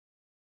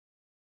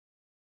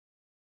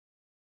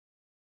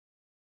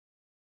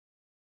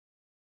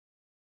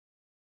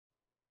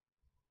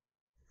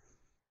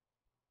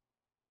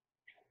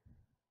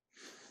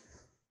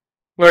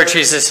Lord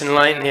Jesus,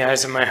 enlighten the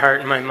eyes of my heart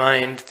and my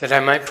mind, that I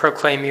might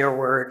proclaim your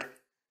word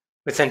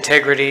with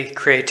integrity,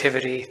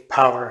 creativity,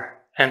 power,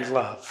 and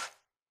love.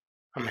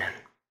 Amen.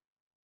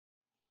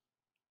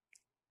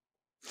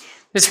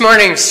 This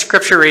morning's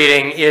scripture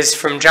reading is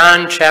from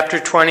John chapter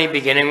 20,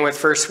 beginning with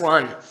verse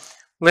 1.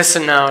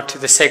 Listen now to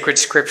the sacred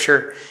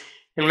scripture,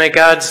 and may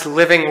God's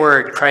living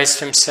word, Christ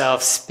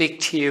himself, speak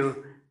to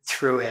you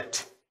through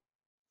it.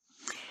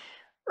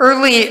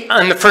 Early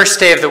on the first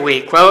day of the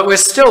week, while it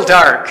was still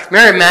dark,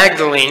 Mary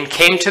Magdalene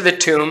came to the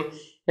tomb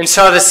and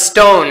saw the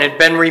stone had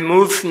been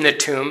removed from the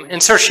tomb.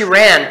 And so she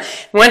ran and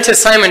went to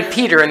Simon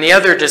Peter and the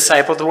other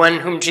disciple, the one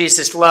whom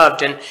Jesus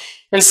loved, and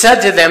said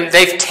to them,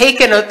 "They've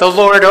taken the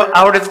Lord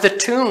out of the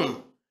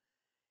tomb,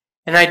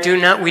 and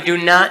we do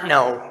not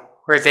know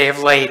where they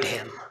have laid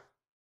him."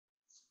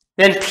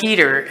 Then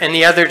Peter and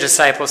the other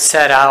disciple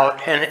set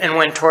out and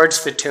went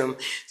towards the tomb.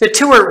 The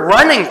two were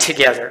running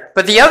together,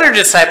 but the other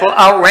disciple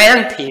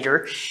outran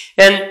Peter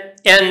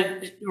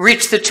and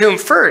reached the tomb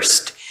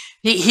first.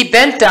 He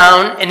bent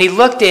down and he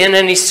looked in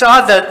and he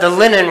saw the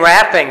linen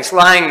wrappings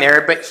lying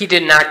there, but he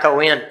did not go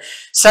in.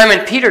 Simon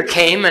Peter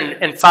came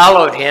and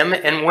followed him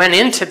and went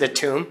into the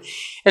tomb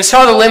and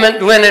saw the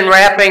linen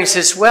wrappings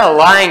as well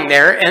lying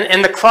there,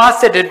 and the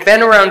cloth that had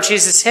been around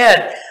Jesus'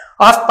 head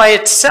off by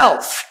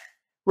itself,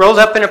 rolled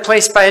up in a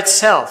place by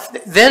itself.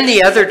 Then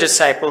the other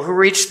disciple who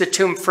reached the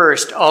tomb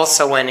first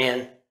also went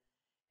in,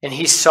 and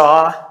he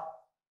saw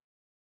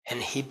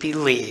and he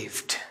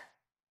believed.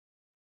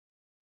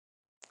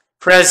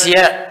 For as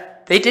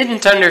yet they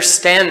didn't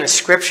understand the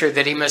scripture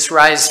that he must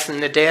rise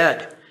from the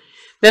dead.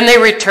 Then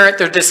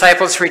the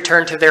disciples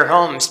returned to their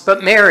homes,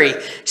 but Mary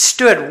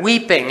stood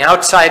weeping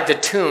outside the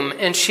tomb,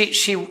 and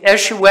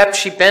as she wept,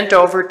 she bent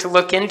over to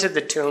look into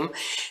the tomb,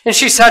 and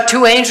she saw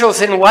two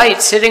angels in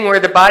white sitting where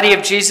the body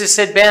of Jesus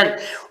had been,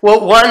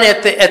 one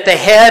at the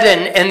head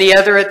and the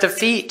other at the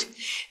feet.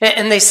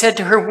 And they said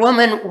to her,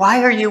 "Woman,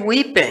 why are you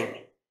weeping?"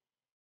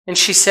 And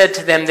she said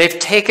to them, "They've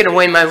taken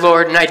away my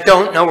Lord, and I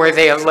don't know where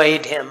they have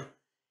laid him."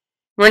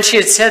 When she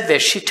had said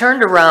this, she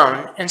turned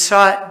around and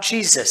saw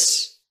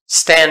Jesus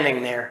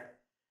standing there.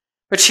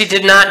 But she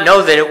did not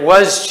know that it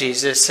was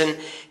Jesus. And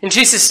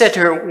Jesus said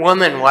to her,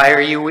 "Woman, why are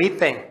you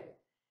weeping?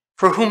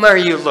 For whom are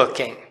you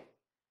looking?"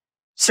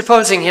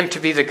 Supposing him to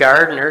be the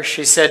gardener,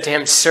 she said to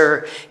him,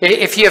 "Sir,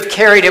 if you have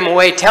carried him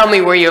away, tell me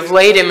where you have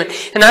laid him,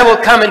 and I will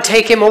come and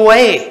take him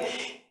away."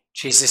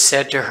 Jesus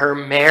said to her,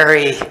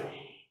 "Mary."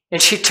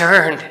 And she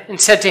turned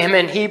and said to him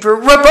in Hebrew,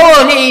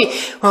 "Rabboni,"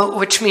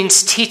 which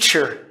means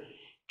teacher.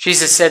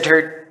 Jesus said to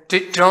her,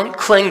 "Don't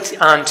cling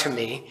on to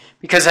me,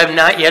 because I've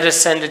not yet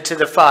ascended to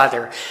the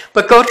Father.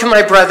 But go to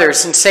my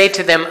brothers and say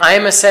to them, I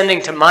am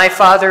ascending to my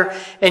Father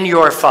and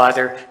your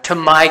Father, to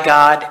my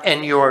God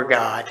and your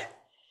God."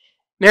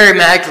 Mary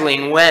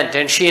Magdalene went,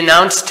 and she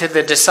announced to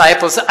the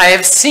disciples, "I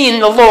have seen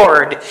the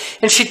Lord."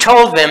 And she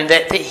told them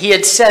that he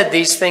had said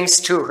these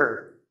things to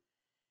her.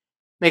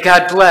 May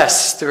God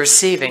bless the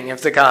receiving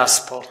of the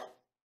gospel.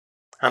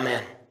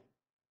 Amen.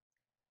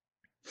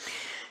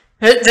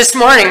 This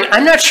morning,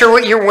 I'm not sure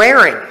what you're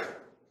wearing.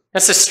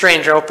 That's a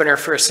strange opener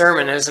for a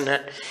sermon, isn't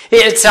it?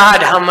 It's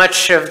odd how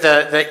much of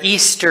the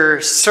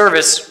Easter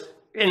service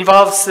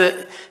involves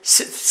the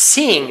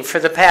seeing for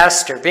the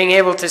pastor, being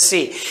able to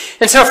see.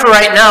 And so for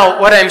right now,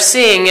 what I'm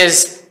seeing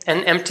is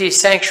an empty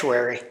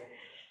sanctuary.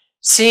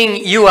 Seeing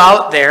you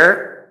out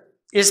there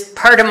is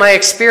part of my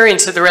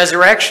experience of the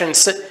resurrection.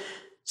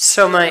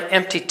 So my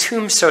empty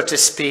tomb, so to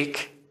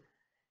speak,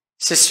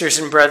 sisters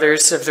and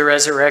brothers of the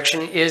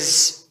resurrection,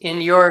 is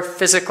in your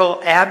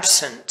physical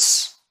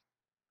absence.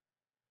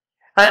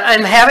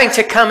 I'm having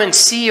to come and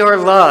see your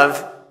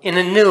love in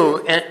a new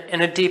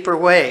and a deeper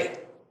way.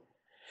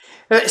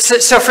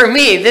 So for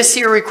me, this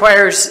year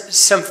requires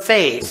some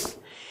faith,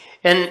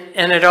 and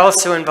it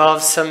also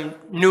involves some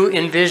new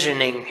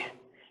envisioning.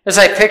 As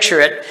I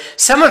picture it,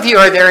 some of you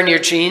are there in your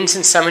jeans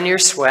and some in your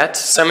sweats.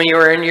 Some of you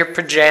are in your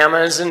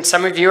pajamas and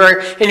some of you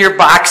are in your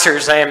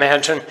boxers, I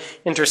imagine.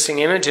 Interesting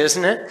image,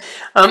 isn't it?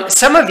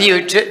 Some of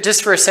you,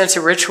 just for a sense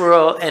of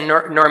ritual and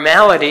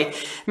normality,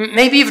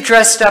 maybe you've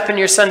dressed up in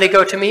your Sunday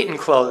go-to-meeting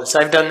clothes.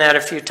 I've done that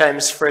a few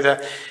times for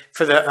the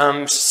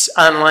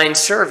online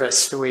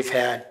service that we've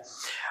had.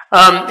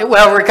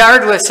 Well,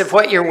 regardless of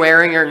what you're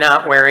wearing or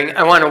not wearing,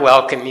 I want to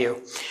welcome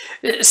you.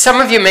 Some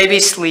of you may be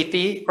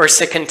sleepy or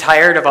sick and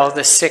tired of all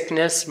the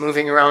sickness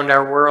moving around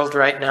our world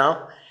right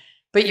now,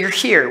 but you're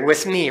here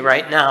with me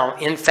right now,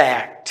 in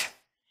fact.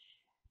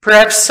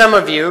 Perhaps some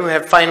of you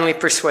have finally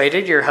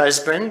persuaded your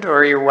husband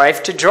or your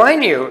wife to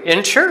join you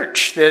in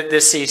church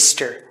this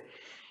Easter.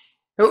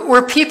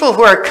 We're people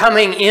who are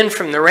coming in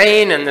from the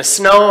rain and the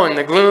snow and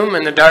the gloom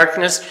and the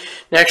darkness.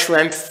 And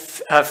actually,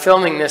 I'm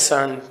filming this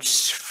on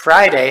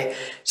Friday,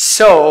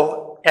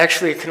 so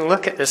actually you can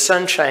look at the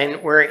sunshine,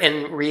 where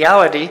in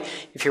reality,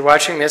 if you're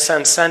watching this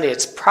on Sunday,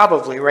 it's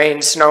probably rain,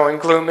 snow, and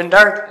gloom and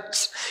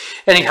darkness.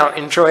 Anyhow,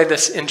 enjoy the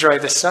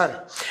sun.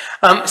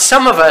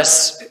 Some of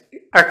us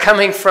are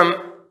coming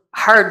from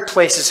hard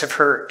places of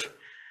hurt.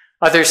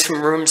 Others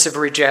from rooms of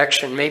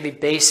rejection, maybe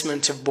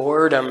basements of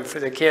boredom for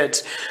the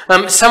kids.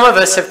 Some of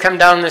us have come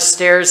down the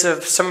stairs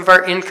of some of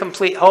our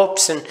incomplete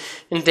hopes and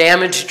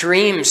damaged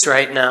dreams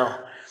right now.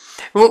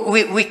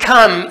 We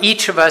come,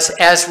 each of us,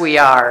 as we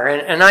are.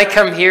 And I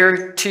come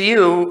here to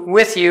you,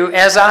 with you,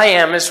 as I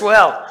am as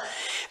well.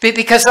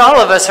 Because all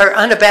of us are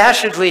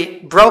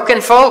unabashedly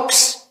broken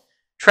folks,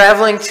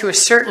 traveling to a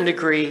certain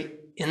degree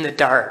in the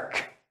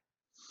dark.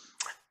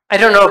 I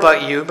don't know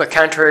about you, but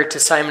contrary to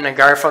Simon and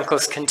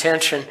Garfunkel's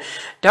contention,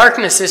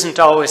 darkness isn't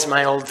always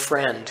my old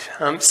friend.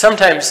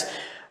 Sometimes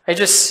I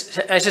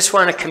just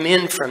want to come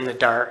in from the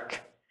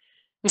dark.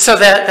 And so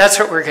that's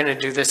what we're going to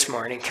do this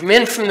morning. Come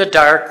in from the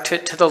dark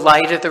to the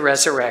light of the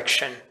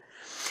resurrection.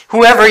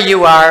 Whoever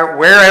you are,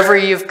 wherever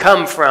you've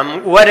come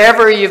from,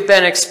 whatever you've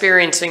been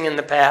experiencing in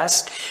the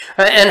past,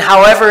 and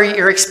however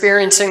you're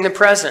experiencing the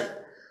present,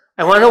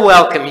 I want to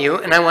welcome you,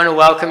 and I want to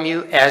welcome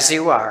you as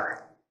you are.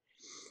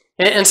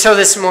 And so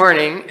this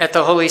morning, at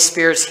the Holy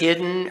Spirit's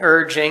hidden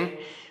urging,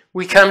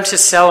 we come to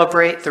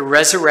celebrate the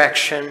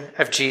resurrection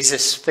of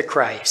Jesus the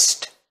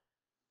Christ.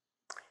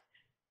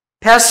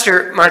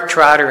 Pastor Mark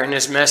Trotter, in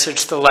his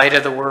message, The Light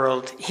of the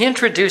World, he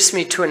introduced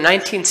me to a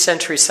 19th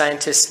century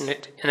scientist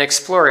and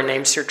explorer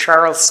named Sir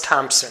Charles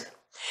Thomson.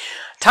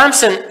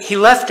 Thomson, he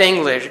left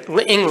England in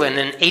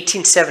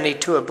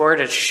 1872 aboard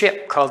a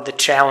ship called the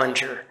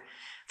Challenger.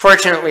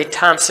 Fortunately,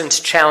 Thomson's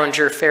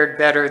Challenger fared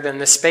better than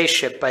the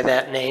spaceship by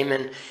that name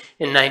in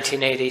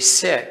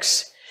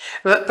 1986.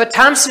 But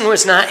Thomson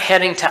was not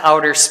heading to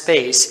outer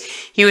space.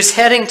 He was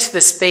heading to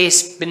the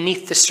space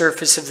beneath the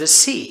surface of the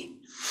sea.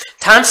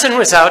 Thomson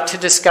was out to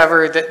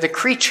discover the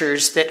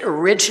creatures that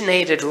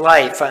originated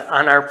life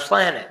on our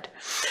planet.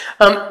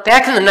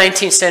 Back in the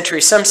 19th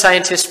century, some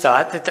scientists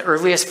thought that the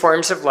earliest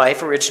forms of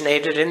life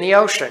originated in the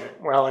ocean.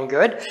 Well and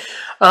good.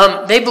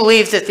 They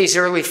believed that these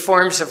early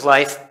forms of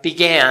life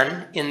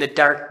began in the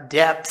dark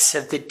depths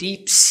of the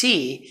deep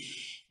sea,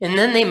 and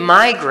then they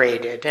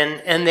migrated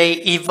and they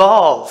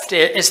evolved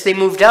as they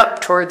moved up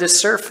toward the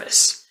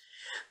surface.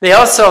 They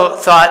also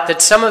thought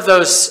that some of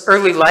those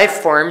early life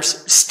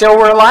forms still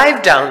were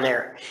alive down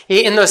there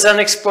in those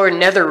unexplored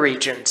nether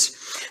regions.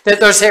 That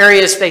those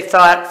areas they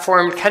thought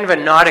formed kind of a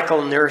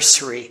nautical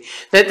nursery.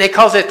 That they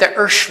called it the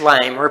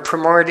Urschleim, or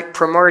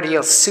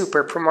primordial soup,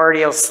 or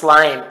primordial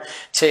slime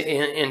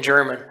in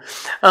German.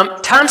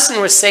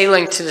 Thomson was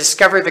sailing to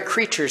discover the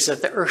creatures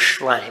of the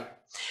Urschleim.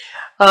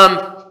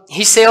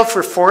 He sailed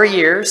for 4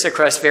 years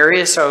across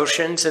various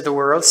oceans of the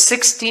world,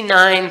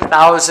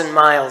 69,000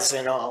 miles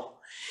in all.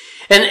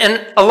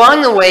 And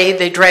along the way,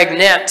 they dragged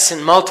nets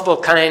and multiple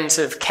kinds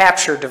of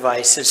capture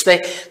devices. They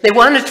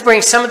wanted to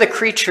bring some of the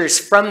creatures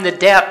from the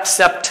depths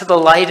up to the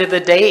light of the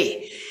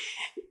day.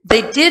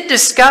 They did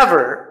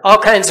discover all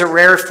kinds of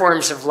rare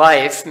forms of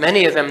life.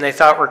 Many of them they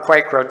thought were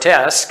quite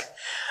grotesque.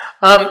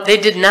 They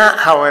did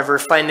not, however,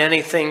 find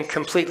anything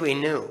completely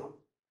new.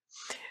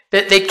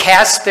 They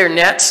cast their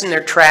nets and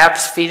their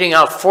traps, feeding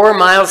out 4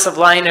 miles of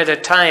line at a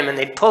time, and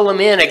they'd pull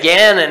them in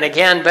again and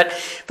again,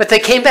 but they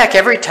came back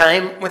every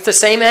time with the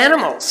same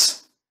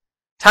animals.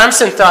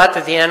 Thomson thought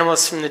that the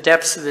animals from the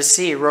depths of the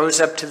sea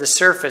rose up to the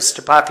surface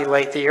to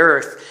populate the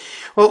earth.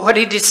 Well, what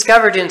he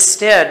discovered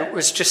instead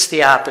was just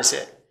the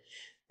opposite.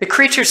 The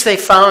creatures they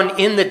found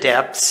in the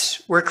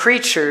depths were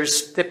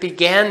creatures that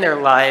began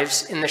their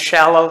lives in the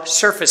shallow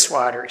surface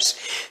waters.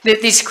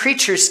 These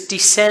creatures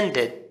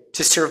descended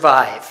to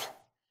survive.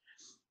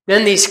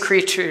 Then these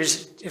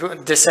creatures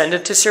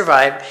descended to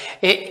survive.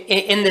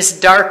 In this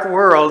dark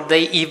world,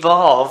 they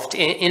evolved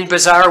in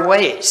bizarre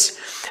ways.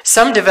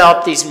 Some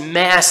developed these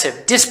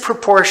massive,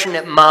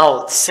 disproportionate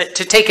mouths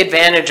to take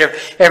advantage of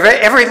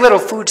every little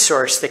food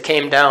source that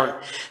came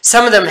down.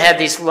 Some of them had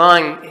these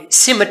long,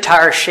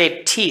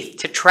 scimitar-shaped teeth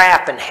to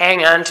trap and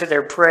hang on to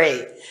their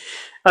prey.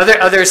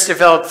 Others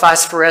developed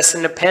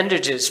phosphorescent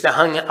appendages that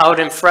hung out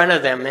in front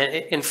of them,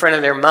 in front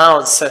of their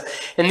mouths.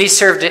 And these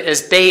served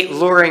as bait,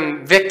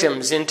 luring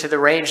victims into the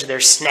range of their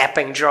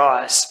snapping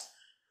jaws.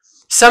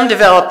 Some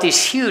developed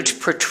these huge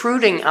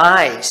protruding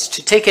eyes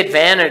to take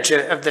advantage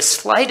of the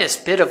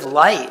slightest bit of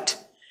light.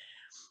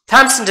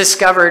 Thomson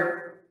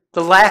discovered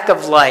the lack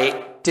of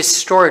light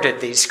distorted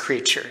these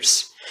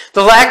creatures.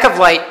 The lack of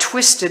light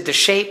twisted the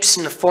shapes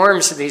and the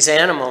forms of these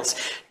animals.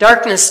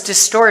 Darkness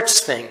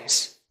distorts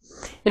things.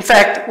 In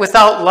fact,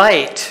 without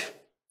light,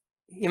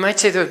 you might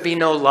say there would be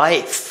no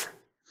life.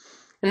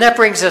 And that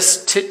brings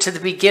us to the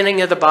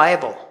beginning of the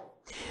Bible.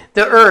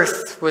 The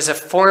earth was a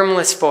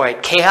formless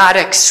void,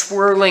 chaotic,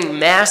 swirling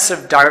mass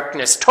of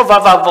darkness.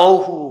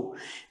 Tovavavohu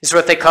is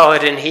what they call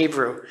it in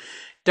Hebrew.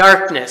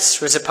 Darkness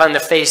was upon the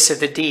face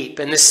of the deep,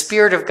 and the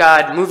Spirit of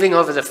God moving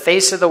over the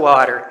face of the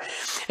water.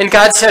 And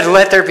God said,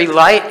 "Let there be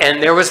light,"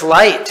 and there was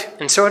light.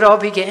 And so it all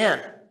began.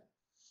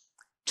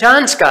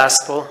 John's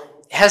gospel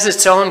has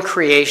its own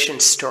creation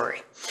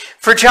story.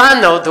 For John,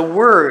 though, the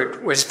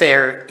Word was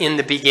there in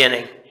the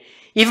beginning.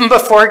 Even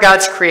before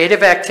God's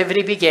creative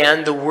activity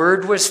began, the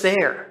Word was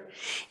there.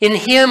 In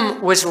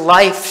him was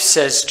life,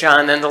 says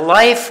John, and the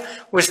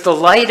life was the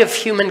light of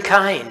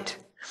humankind.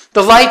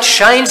 The light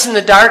shines in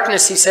the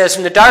darkness, he says,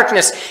 and the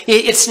darkness,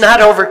 it's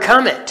not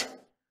overcome it.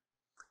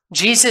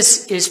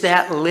 Jesus is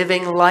that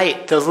living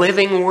light, the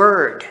living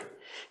word.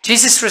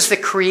 Jesus was the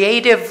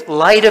creative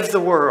light of the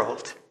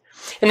world.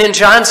 And in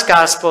John's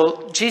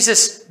gospel,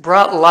 Jesus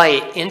brought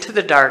light into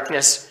the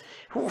darkness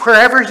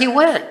wherever he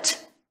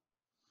went.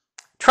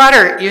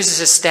 Trotter uses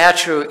a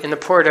statue in the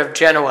port of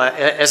Genoa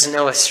as an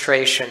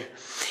illustration.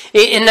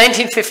 In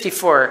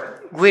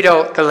 1954,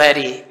 Guido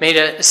Galletti made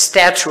a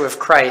statue of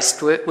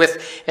Christ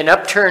with an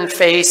upturned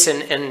face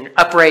and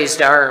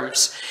upraised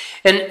arms.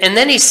 And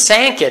then he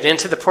sank it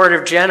into the port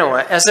of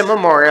Genoa as a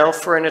memorial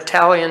for an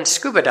Italian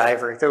scuba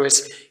diver that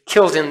was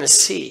killed in the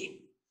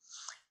sea.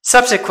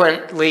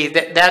 Subsequently,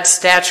 that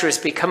statue has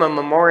become a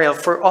memorial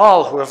for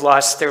all who have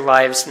lost their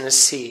lives in the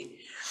sea.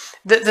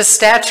 The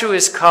statue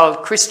is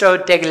called Cristo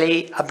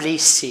degli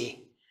Abissi,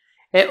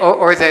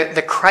 or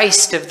the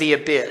Christ of the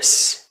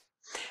Abyss.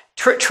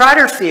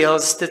 Trotter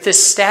feels that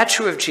this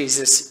statue of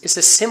Jesus is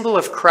a symbol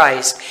of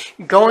Christ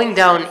going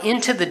down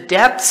into the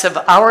depths of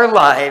our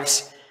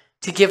lives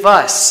to give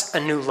us a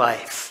new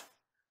life.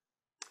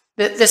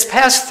 This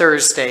past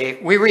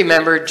Thursday, we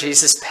remembered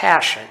Jesus'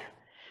 passion.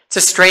 It's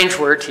a strange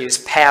word to use,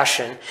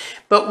 passion,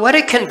 but what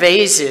it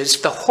conveys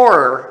is the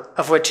horror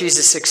of what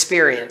Jesus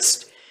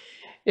experienced.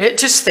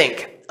 Just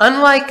think,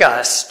 unlike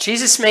us,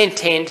 Jesus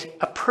maintained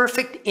a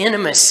perfect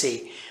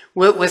intimacy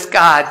with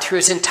God through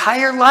his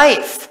entire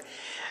life.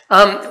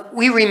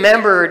 We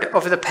remembered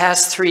over the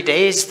past 3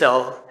 days,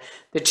 though,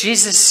 that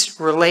Jesus'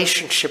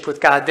 relationship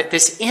with God, that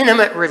this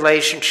intimate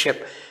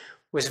relationship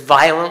was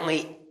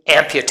violently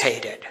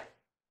amputated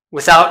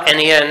without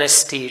any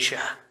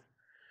anesthesia.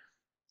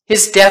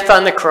 His death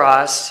on the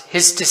cross,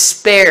 his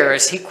despair,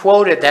 as he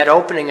quoted that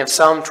opening of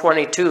Psalm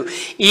 22,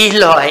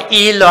 Eloi,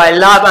 Eloi,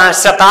 lama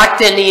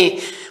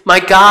sabachthani, my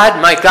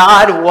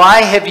God,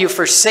 why have you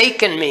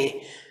forsaken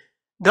me?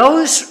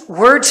 Those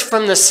words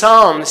from the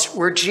Psalms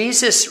were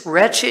Jesus'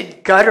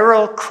 wretched,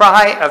 guttural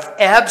cry of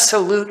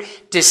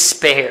absolute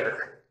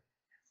despair.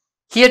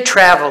 He had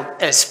traveled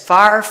as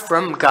far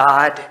from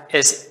God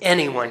as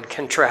anyone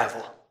can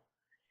travel.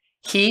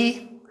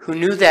 He who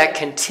knew that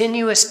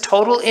continuous,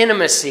 total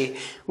intimacy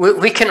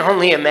we can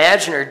only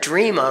imagine or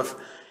dream of,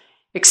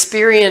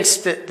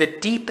 experienced the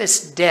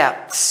deepest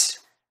depths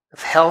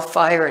of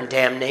hellfire and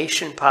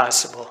damnation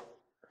possible.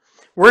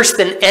 Worse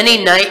than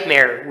any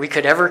nightmare we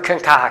could ever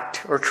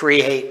concoct or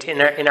create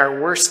in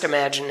our worst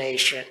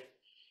imagination.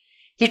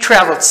 He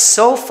traveled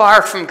so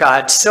far from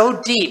God,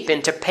 so deep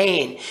into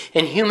pain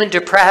and human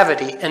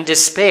depravity and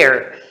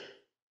despair,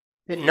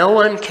 that no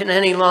one can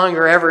any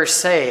longer ever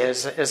say,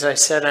 as I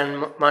said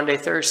on Monday,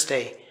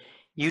 Thursday,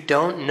 you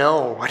don't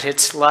know what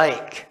it's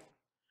like.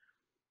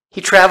 He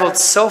traveled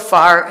so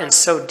far and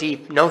so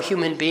deep, no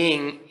human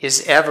being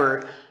is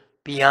ever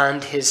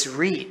beyond his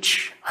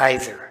reach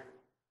either.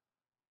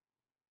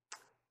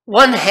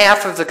 One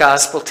half of the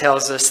gospel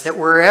tells us that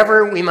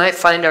wherever we might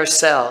find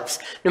ourselves,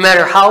 no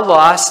matter how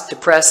lost,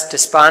 depressed,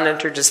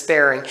 despondent, or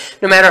despairing,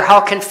 no matter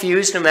how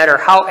confused, no matter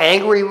how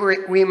angry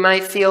we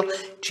might feel,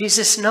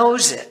 Jesus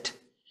knows it.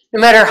 No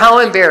matter how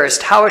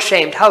embarrassed, how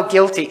ashamed, how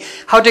guilty,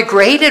 how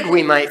degraded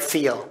we might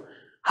feel,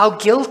 how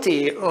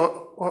guilty,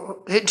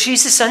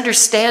 Jesus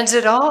understands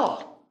it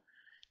all.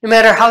 No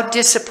matter how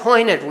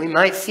disappointed we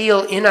might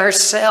feel in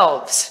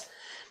ourselves,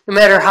 no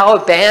matter how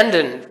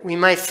abandoned we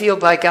might feel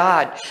by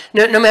God,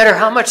 no matter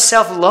how much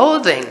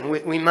self-loathing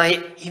we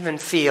might even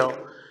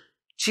feel,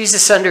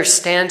 Jesus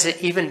understands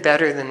it even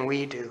better than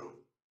we do.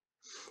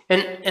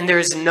 And there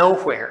is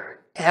nowhere,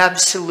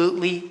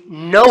 absolutely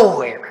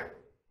nowhere,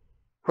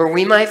 where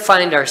we might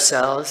find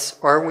ourselves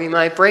or we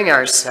might bring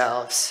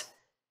ourselves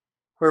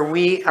where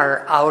we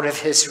are out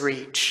of his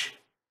reach.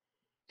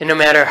 And no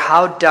matter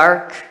how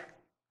dark,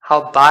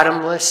 how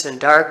bottomless and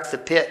dark the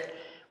pit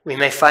we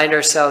may find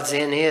ourselves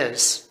in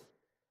is,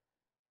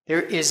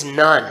 there is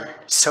none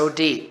so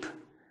deep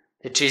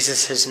that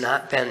Jesus has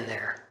not been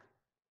there.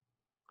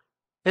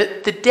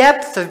 The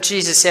depth of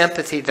Jesus'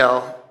 empathy,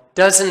 though,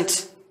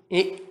 doesn't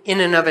in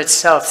and of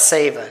itself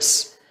save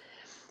us.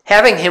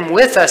 Having him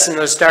with us in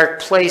those dark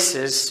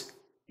places,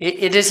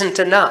 it isn't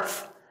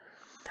enough.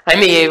 I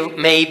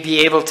may be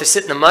able to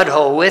sit in the mud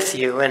hole with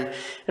you, and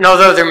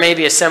although there may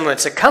be a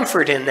semblance of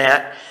comfort in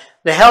that,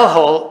 the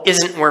hellhole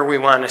isn't where we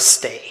want to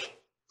stay.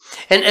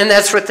 And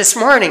that's what this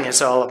morning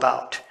is all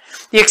about.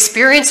 The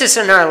experiences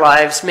in our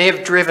lives may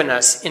have driven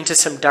us into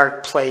some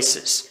dark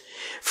places.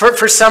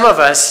 For some of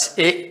us,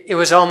 it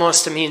was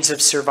almost a means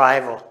of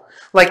survival.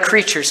 Like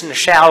creatures in the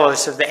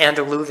shallows of the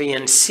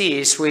Andaluvian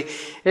seas,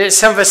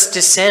 some of us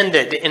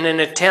descended in an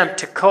attempt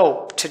to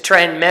cope, to try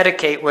and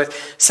medicate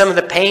with some of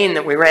the pain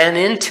that we ran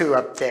into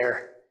up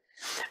there.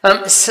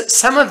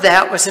 Some of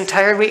that was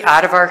entirely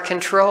out of our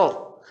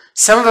control.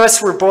 Some of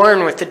us were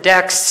born with the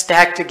decks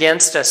stacked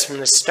against us from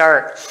the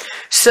start.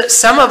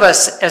 Some of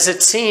us, as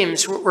it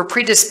seems, were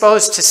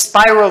predisposed to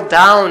spiral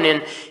down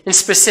in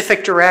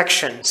specific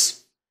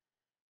directions.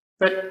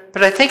 But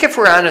I think if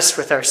we're honest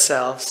with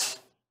ourselves,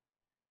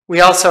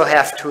 we also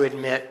have to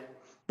admit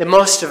that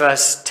most of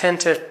us tend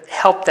to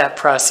help that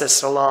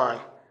process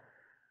along.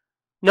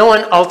 No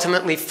one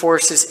ultimately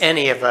forces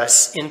any of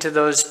us into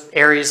those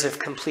areas of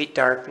complete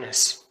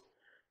darkness.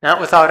 Not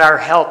without our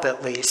help,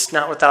 at least.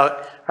 Not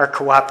without our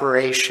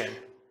cooperation.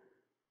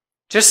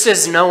 Just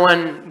as no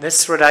one,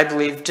 this is what I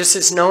believe, just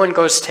as no one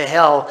goes to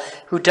hell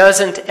who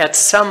doesn't at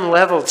some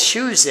level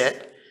choose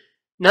it,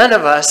 none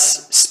of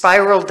us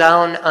spiral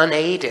down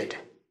unaided.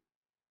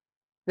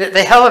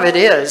 The hell of it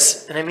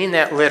is, and I mean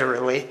that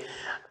literally,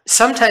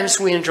 sometimes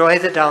we enjoy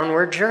the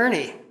downward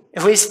journey,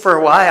 at least for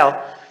a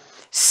while.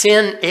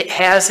 Sin, it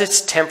has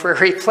its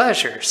temporary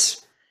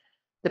pleasures.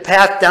 The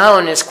path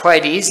down is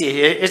quite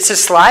easy. It's a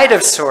slide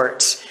of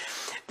sorts.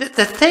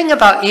 The thing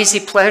about easy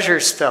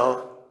pleasures,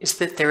 though, is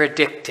that they're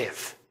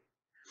addictive.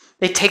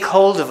 They take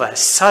hold of us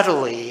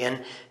subtly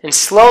and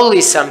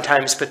slowly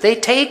sometimes, but they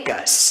take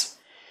us.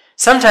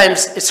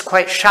 Sometimes it's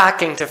quite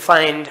shocking to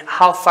find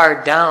how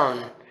far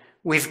down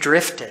we've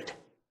drifted.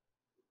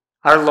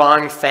 Our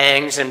long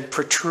fangs and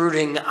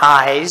protruding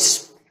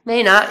eyes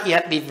may not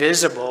yet be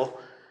visible,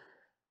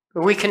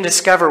 but we can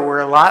discover we're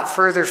a lot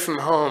further from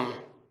home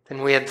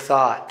than we had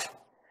thought.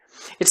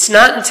 It's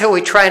not until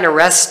we try and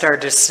arrest our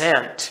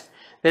descent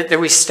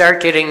that we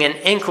start getting an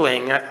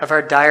inkling of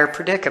our dire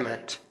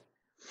predicament.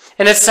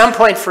 And at some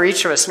point for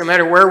each of us, no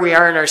matter where we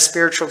are in our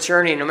spiritual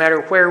journey, no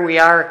matter where we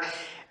are,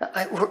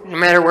 no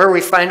matter where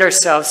we find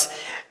ourselves,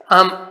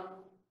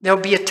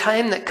 there'll be a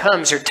time that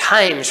comes, or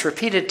times,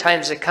 repeated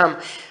times that come,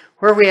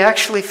 where we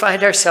actually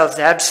find ourselves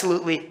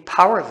absolutely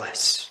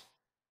powerless.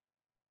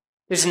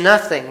 There's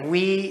nothing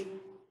we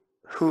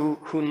who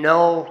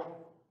know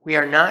we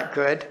are not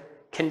good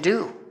can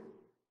do.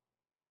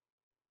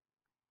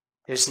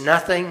 There's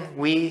nothing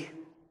we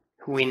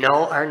who we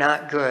know are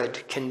not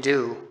good can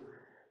do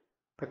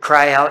but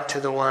cry out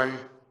to the one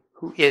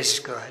who is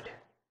good.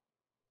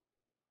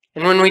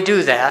 And when we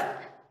do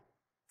that,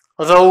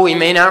 although we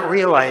may not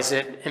realize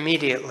it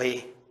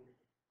immediately,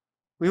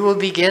 we will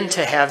begin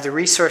to have the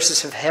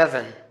resources of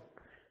heaven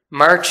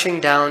marching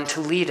down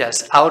to lead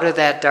us out of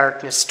that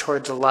darkness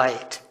toward the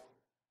light.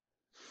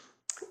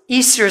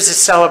 Easter is a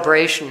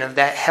celebration of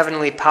that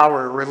heavenly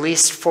power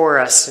released for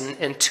us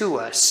and to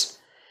us.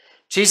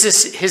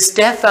 Jesus, his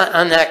death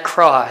on that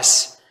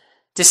cross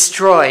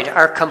destroyed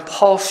our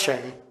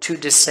compulsion to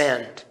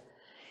descend.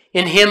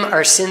 In him,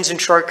 our sins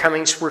and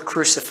shortcomings were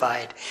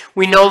crucified.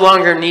 We no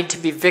longer need to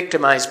be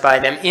victimized by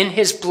them. In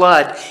his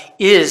blood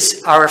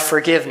is our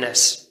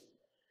forgiveness.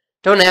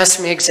 Don't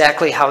ask me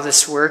exactly how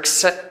this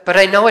works, but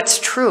I know it's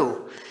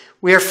true.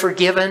 We are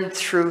forgiven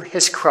through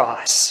his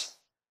cross.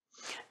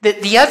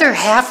 The other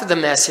half of the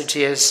message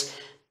is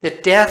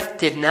that death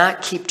did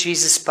not keep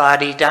Jesus'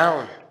 body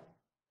down.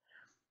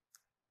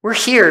 We're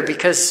here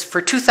because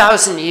for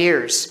 2,000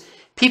 years,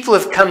 people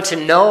have come to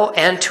know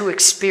and to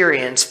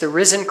experience the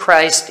risen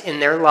Christ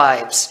in their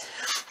lives.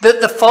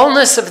 The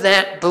fullness of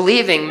that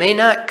believing may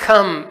not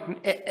come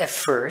at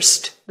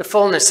first, the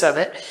fullness of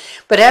it,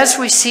 but as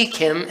we seek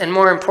him, and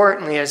more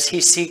importantly, as he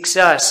seeks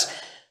us,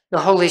 the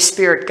Holy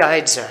Spirit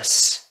guides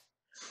us.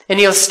 And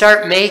he'll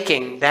start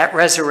making that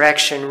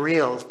resurrection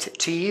real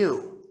to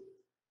you,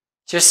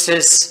 just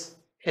as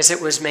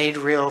it was made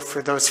real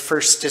for those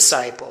first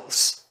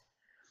disciples.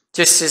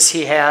 Just as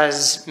he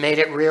has made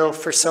it real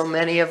for so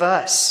many of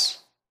us.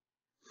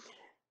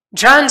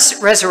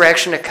 John's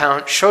resurrection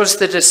account shows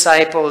the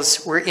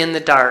disciples were in the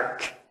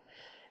dark,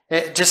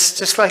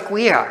 just like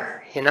we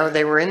are.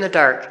 They were in the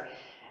dark.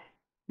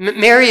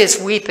 Mary is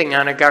weeping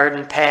on a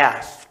garden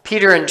path.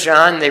 Peter and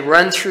John, they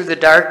run through the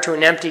dark to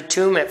an empty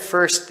tomb. At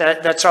first,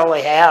 that's all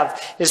they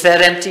have, is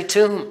that empty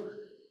tomb.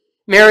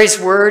 Mary's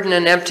word in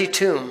an empty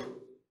tomb.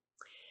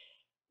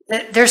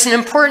 There's an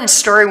important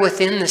story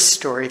within this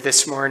story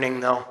this morning,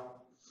 though.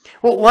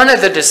 Well, one of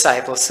the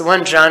disciples, the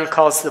one John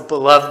calls the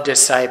beloved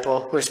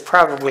disciple, who is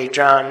probably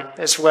John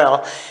as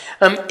well,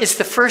 is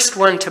the first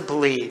one to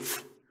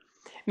believe.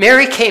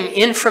 Mary came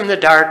in from the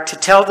dark to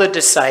tell the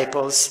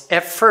disciples,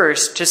 at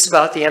first, just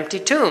about the empty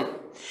tomb.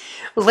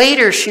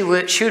 Later, she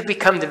would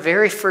become the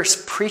very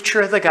first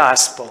preacher of the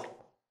gospel.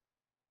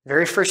 The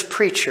very first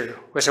preacher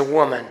was a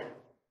woman.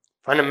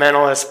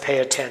 Fundamentalists, pay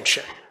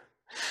attention.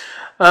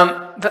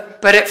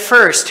 But at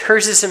first,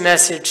 hers is a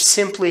message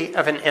simply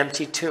of an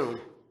empty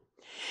tomb.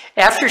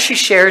 After she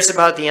shares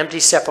about the empty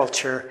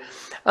sepulcher,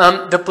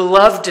 the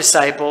beloved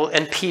disciple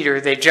and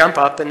Peter, they jump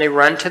up and they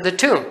run to the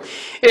tomb.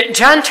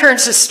 John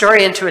turns the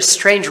story into a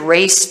strange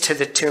race to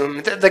the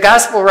tomb. The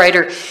gospel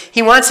writer,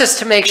 he wants us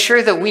to make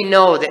sure that we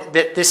know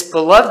that this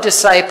beloved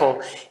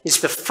disciple is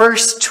the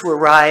first to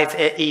arrive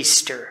at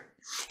Easter.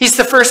 He's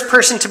the first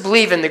person to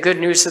believe in the good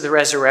news of the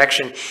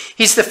resurrection.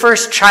 He's the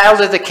first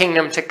child of the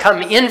kingdom to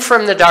come in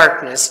from the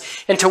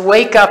darkness and to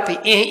wake up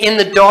in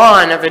the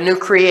dawn of a new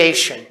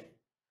creation.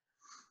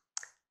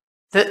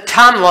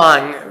 Tom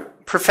Long,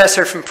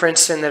 professor from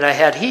Princeton that I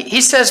had,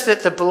 he says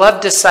that the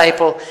beloved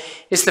disciple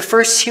is the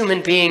first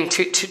human being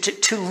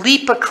to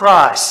leap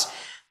across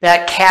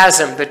that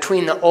chasm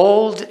between the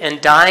old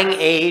and dying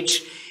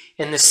age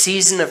and the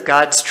season of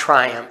God's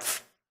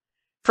triumph.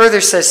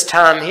 Further, says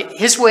Tom,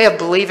 his way of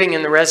believing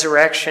in the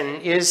resurrection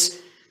is,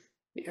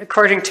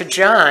 according to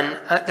John,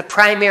 the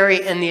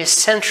primary and the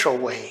essential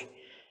way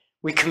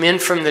We come in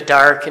from the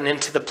dark and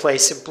into the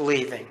place of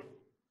believing.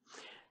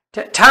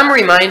 Tom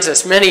reminds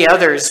us many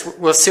others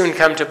will soon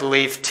come to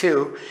believe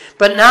too,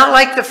 but not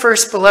like the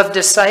first beloved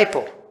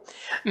disciple.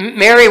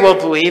 Mary will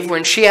believe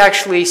when she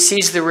actually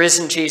sees the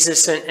risen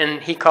Jesus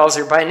and he calls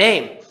her by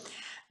name.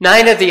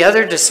 9 of the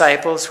other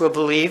disciples will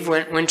believe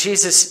when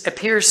Jesus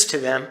appears to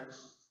them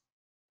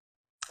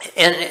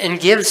and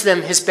gives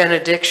them his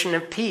benediction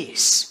of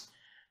peace.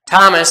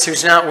 Thomas,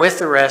 who's not with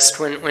the rest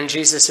when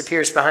Jesus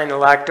appears behind the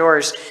locked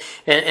doors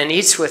and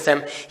eats with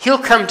them, he'll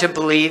come to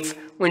believe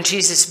when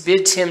Jesus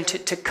bids him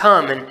to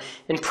come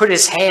and put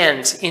his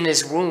hands in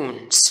his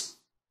wounds.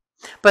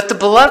 But the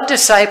beloved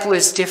disciple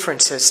is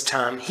different, says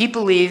Tom. He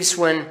believes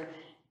when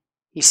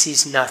he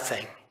sees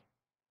nothing.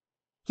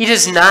 He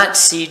does not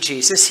see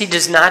Jesus. He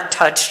does not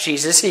touch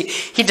Jesus.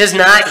 He does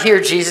not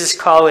hear Jesus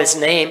call his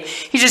name.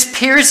 He just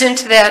peers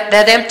into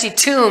that empty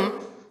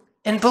tomb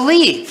and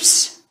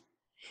believes.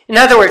 In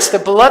other words, the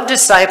beloved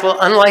disciple,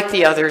 unlike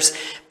the others,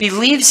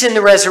 believes in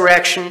the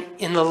resurrection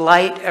in the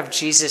light of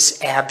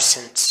Jesus'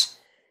 absence.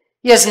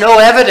 He has no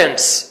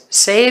evidence,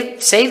 save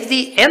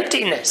the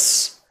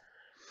emptiness.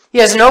 He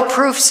has no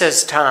proof,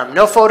 says Tom,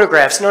 no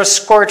photographs, no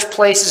scorched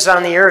places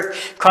on the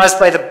earth caused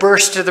by the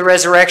burst of the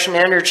resurrection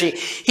energy.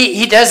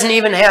 He doesn't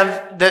even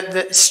have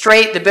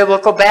the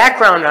biblical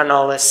background on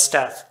all this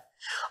stuff.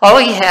 All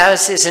he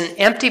has is an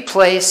empty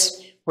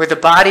place where the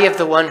body of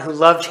the one who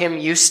loved him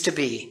used to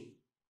be.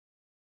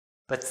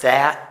 But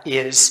that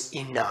is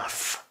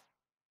enough.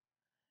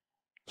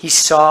 He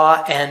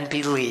saw and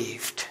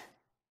believed.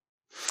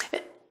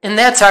 And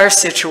that's our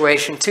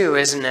situation too,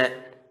 isn't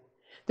it?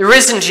 The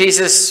risen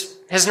Jesus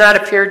has not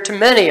appeared to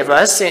many of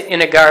us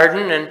in a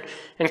garden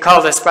and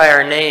called us by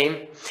our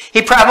name.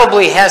 He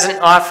probably hasn't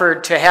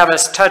offered to have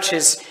us touch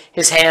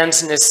his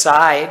hands and his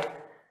side.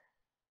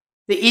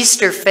 The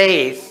Easter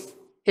faith,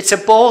 it's a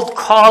bold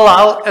call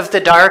out of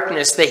the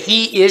darkness that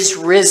he is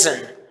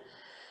risen.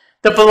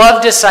 The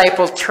beloved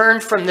disciple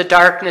turned from the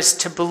darkness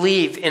to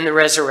believe in the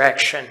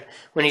resurrection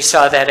when he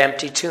saw that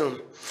empty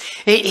tomb.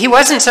 He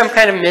wasn't some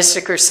kind of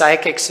mystic or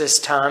psychic, says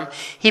Tom.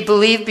 He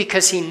believed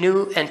because he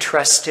knew and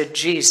trusted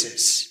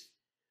Jesus.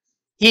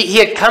 He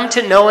had come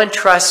to know and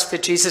trust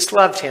that Jesus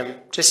loved him,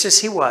 just as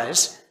he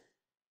was.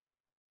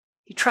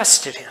 He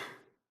trusted him.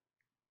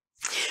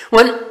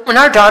 When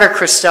our daughter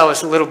Christelle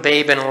was a little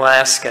babe in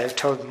Alaska, I've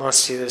told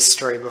most of you this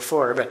story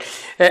before, but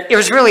it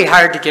was really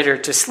hard to get her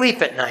to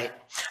sleep at night.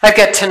 I've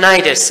got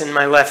tinnitus in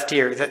my left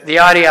ear. The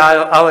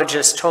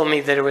audiologist told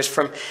me that it was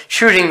from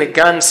shooting the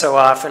gun so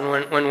often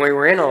when we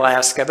were in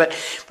Alaska.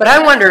 But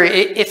I wonder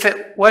if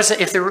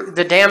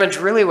the damage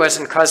really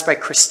wasn't caused by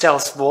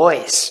Christelle's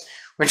voice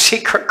when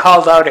she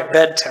called out at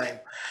bedtime.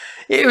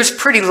 It was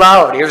pretty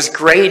loud. It was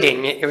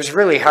grating. It was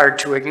really hard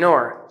to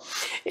ignore.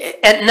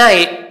 At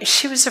night,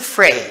 she was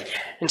afraid,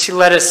 and she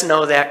let us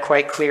know that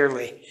quite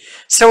clearly.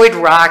 So we'd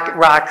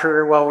rock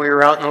her while we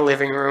were out in the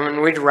living room,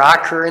 and we'd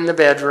rock her in the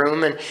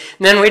bedroom, and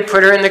then we'd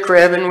put her in the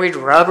crib, and we'd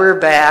rub her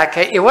back.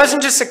 It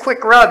wasn't just a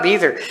quick rub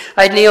either.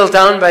 I'd kneel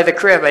down by the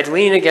crib. I'd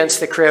lean against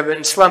the crib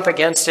and slump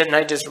against it, and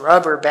I'd just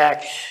rub her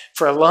back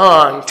for a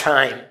long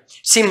time.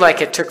 It seemed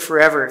like it took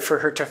forever for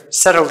her to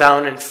settle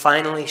down, and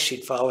finally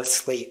she'd fall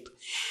asleep.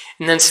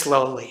 And then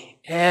slowly,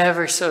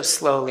 ever so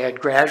slowly, I'd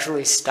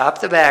gradually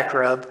stop the back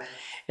rub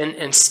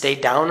and stay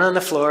down on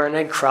the floor, and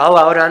I'd crawl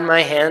out on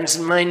my hands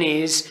and my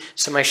knees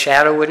so my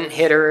shadow wouldn't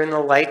hit her and the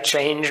light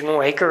change and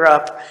wake her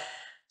up.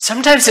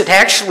 Sometimes it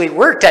actually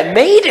worked. I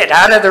made it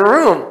out of the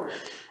room.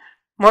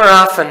 More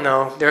often,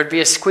 though, there would be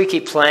a squeaky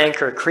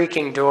plank or a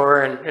creaking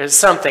door and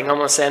something,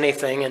 almost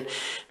anything, and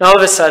all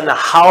of a sudden a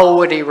howl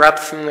would erupt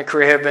from the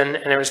crib, and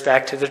it was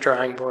back to the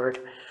drawing board.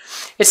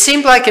 It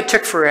seemed like it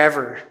took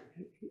forever.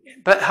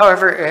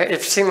 However,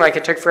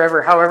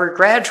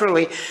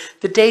 gradually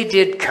the day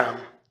did come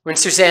when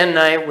Suzanne and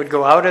I would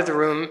go out of the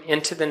room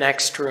into the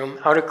next room,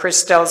 out of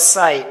Christelle's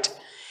sight,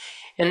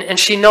 and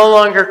she no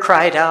longer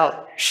cried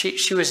out.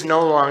 She was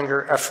no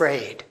longer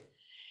afraid.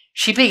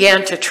 She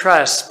began to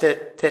trust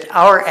that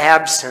our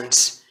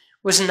absence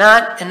was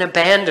not an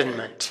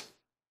abandonment.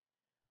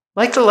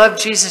 Like the love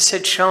Jesus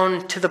had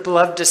shown to the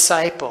beloved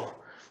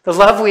disciple, the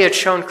love we had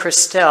shown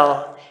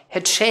Christelle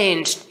had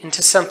changed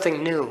into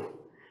something new.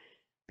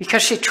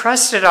 Because she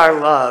trusted our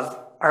love,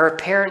 our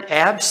apparent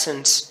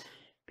absence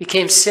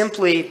became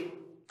simply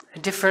a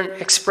different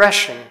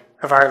expression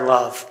of our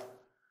love.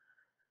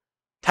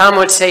 Tom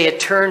would say it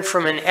turned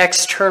from an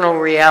external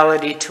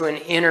reality to an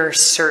inner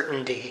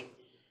certainty.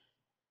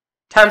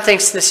 Tom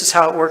thinks this is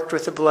how it worked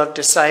with the beloved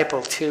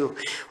disciple too.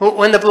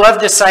 When the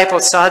beloved disciple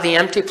saw the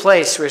empty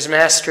place where his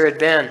master had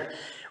been,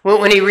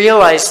 when he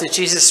realized that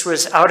Jesus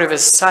was out of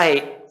his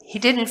sight, he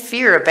didn't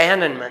fear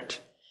abandonment.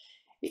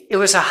 It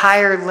was a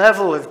higher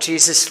level of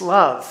Jesus'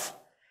 love.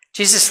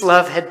 Jesus'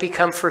 love had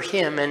become for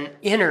him an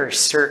inner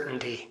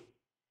certainty.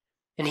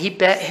 And he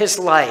bet his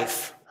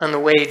life on the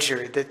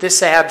wager that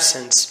this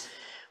absence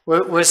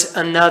was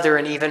another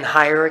and even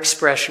higher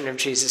expression of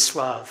Jesus'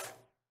 love.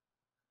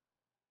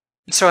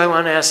 And so I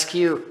want to ask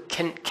you,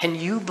 can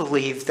you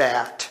believe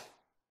that?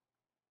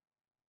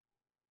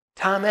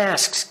 Tom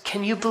asks,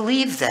 can you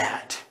believe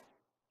that?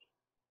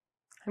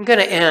 I'm going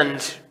to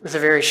end with a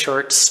very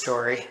short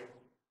story.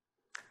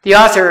 The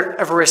author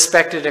of a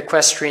respected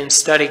equestrian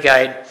study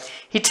guide,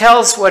 he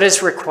tells what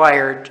is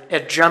required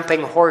at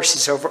jumping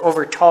horses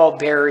over tall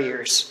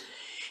barriers.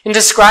 In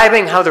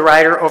describing how the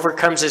rider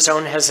overcomes his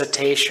own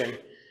hesitation,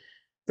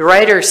 the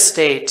writer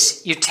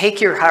states, you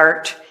take your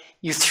heart,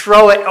 you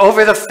throw it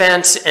over the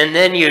fence, and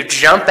then you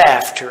jump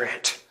after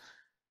it.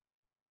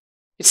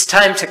 It's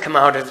time to come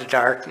out of the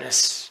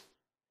darkness.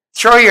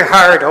 Throw your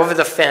heart over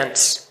the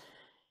fence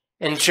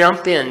and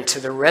jump into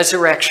the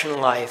resurrection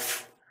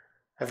life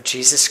of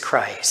Jesus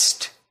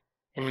Christ.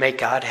 And may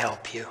God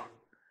help you.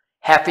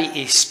 Happy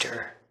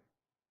Easter.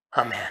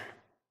 Amen.